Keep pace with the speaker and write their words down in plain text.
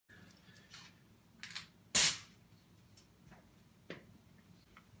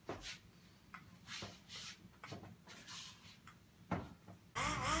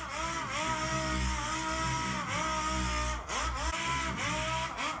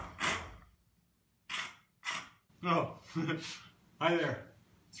Oh, hi there.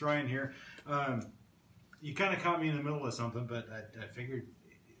 It's Ryan here. You kind of caught me in the middle of something, but I figured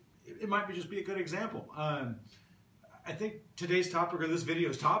it might just be a good example. I think today's topic, or this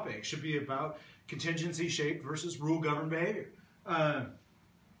video's topic, should be about contingency shaped versus rule governed behavior.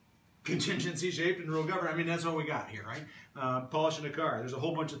 Contingency shaped and rule governed. I mean, that's what we got here, right? Polishing a car. There's a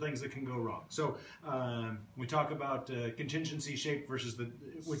whole bunch of things that can go wrong. So we talk about contingency shaped versus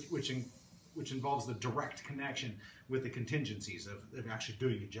which involves the direct connection with the contingencies of actually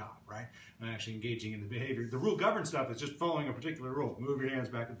doing a job, right? And actually engaging in the behavior. The rule governed stuff is just following a particular rule. Move your hands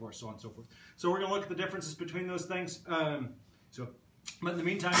back and forth, so on and so forth. So we're going to look at the differences between those things. But in the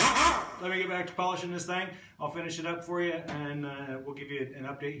meantime, let me get back to polishing this thing. I'll finish it up for you, and we'll give you an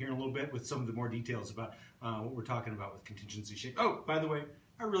update here in a little bit with some of the more details about what we're talking about with contingency shape. Oh, by the way,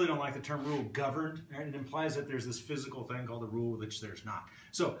 I really don't like the term rule governed. Right? It implies that there's this physical thing called a rule, which there's not.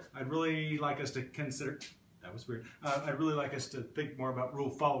 So I'd really like us to consider, that was weird, I'd really like us to think more about rule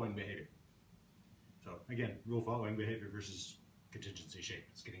following behavior. So again, rule following behavior versus contingency shape.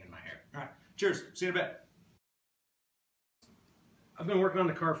 It's getting in my hair. All right, cheers, see you in a bit. I've been working on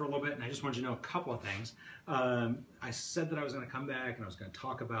the car for a little bit, and I just wanted you to know a couple of things. I said that I was going to come back and I was going to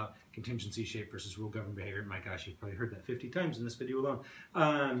talk about contingency shape versus rule governed behavior. My gosh, you've probably heard that 50 times in this video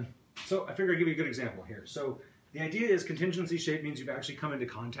alone. So I figured I'd give you a good example here. So the idea is contingency shape means you've actually come into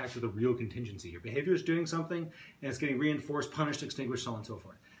contact with a real contingency. Your behavior is doing something, and it's getting reinforced, punished, extinguished, so on and so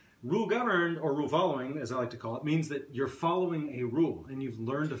forth. Rule governed, or rule following, as I like to call it, means that you're following a rule, and you've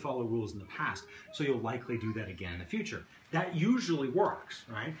learned to follow rules in the past, so you'll likely do that again in the future. That usually works,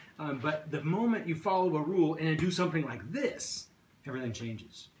 right? But the moment you follow a rule and do something like this, everything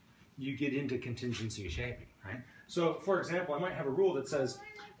changes. You get into contingency shaping, right? So, for example, I might have a rule that says,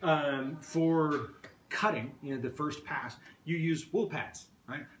 for cutting, the first pass, you use wool pads,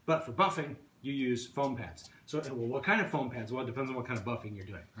 right? But for buffing, you use foam pads. So, well, what kind of foam pads? Well, it depends on what kind of buffing you're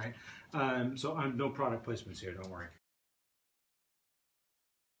doing, right? So, no product placements here, don't worry.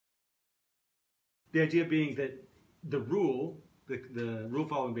 The idea being that the rule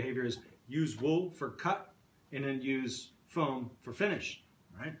following behavior is use wool for cut and then use foam for finish,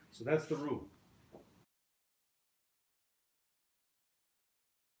 right? So that's the rule.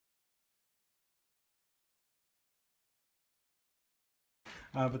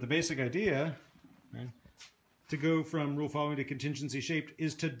 But the basic idea, right, to go from rule following to contingency shaped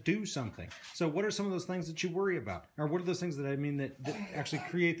is to do something. So what are some of those things that you worry about? Or what are those things that that actually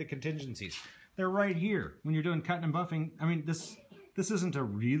create the contingencies? They're right here. When you're doing cutting and buffing, I mean, this isn't a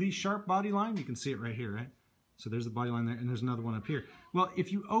really sharp body line. You can see it right here, right? So there's the body line there, and there's another one up here. Well,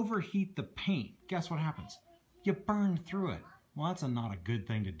 if you overheat the paint, guess what happens? You burn through it. Well, that's not a good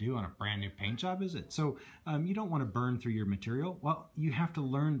thing to do on a brand new paint job, is it? So you don't want to burn through your material. Well, you have to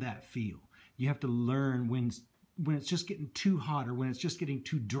learn that feel. You have to learn when it's just getting too hot or when it's just getting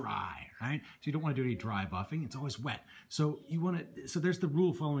too dry, right? So you don't want to do any dry buffing. It's always wet. So so there's the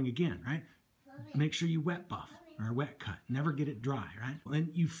rule following again, right? Make sure you wet buff or wet cut. Never get it dry, right? And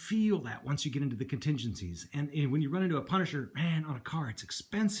you feel that once you get into the contingencies. And when you run into a punisher, man, on a car, it's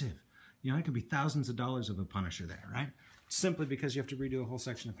expensive. It could be thousands of dollars of a punisher there, right? Simply because you have to redo a whole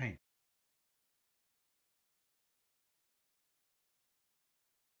section of paint.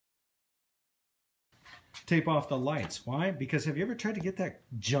 Tape off the lights. Why? Because have you ever tried to get that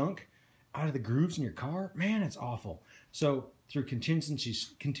junk out of the grooves in your car? Man, it's awful. So through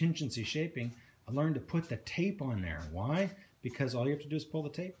contingency shaping, I learned to put the tape on there. Why? Because all you have to do is pull the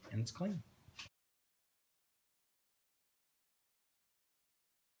tape and it's clean.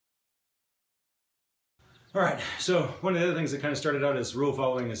 All right, so one of the other things that kind of started out as rule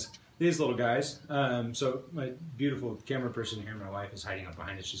following is these little guys. So my beautiful camera person here, my wife, is hiding up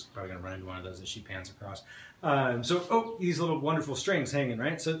behind it. She's probably going to run into one of those as she pans across. These little wonderful strings hanging,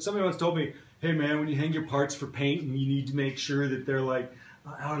 right? So somebody once told me, hey man, when you hang your parts for paint, you need to make sure that they're like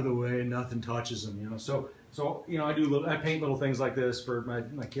out of the way and nothing touches them, So I paint little things like this for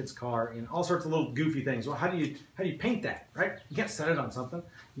my kid's car and all sorts of little goofy things. Well, how do you paint that, right? You can't set it on something.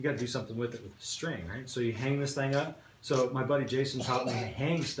 You got to do something with it with string, right? So you hang this thing up. So my buddy Jason taught me to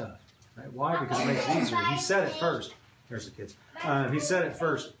hang stuff, right? Why? Because it makes it easier. He said it first. There's the kids. He said it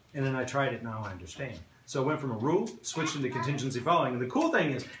first, and then I tried it. Now I understand. So I went from a rule, switched into contingency following. And the cool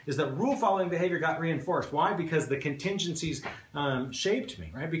thing is that rule following behavior got reinforced. Why? Because the contingencies shaped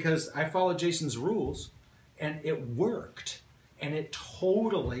me, right? Because I followed Jason's rules, and it worked. And it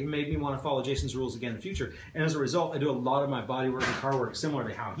totally made me want to follow Jason's rules again in the future. And as a result, I do a lot of my body work and car work similar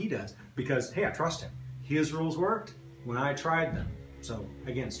to how he does because, hey, I trust him. His rules worked when I tried them. So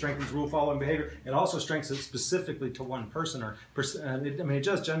again, strengthens rule following behavior. It also strengthens it specifically to one person, I mean, it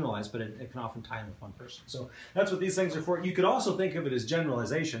does generalize, but it can often tie in with one person. So that's what these things are for. You could also think of it as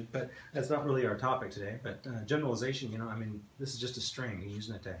generalization, but that's not really our topic today. But generalization, you know, I mean, this is just a string. You're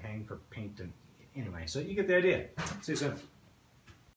using it to hang for paint and anyway. So you get the idea. See you soon.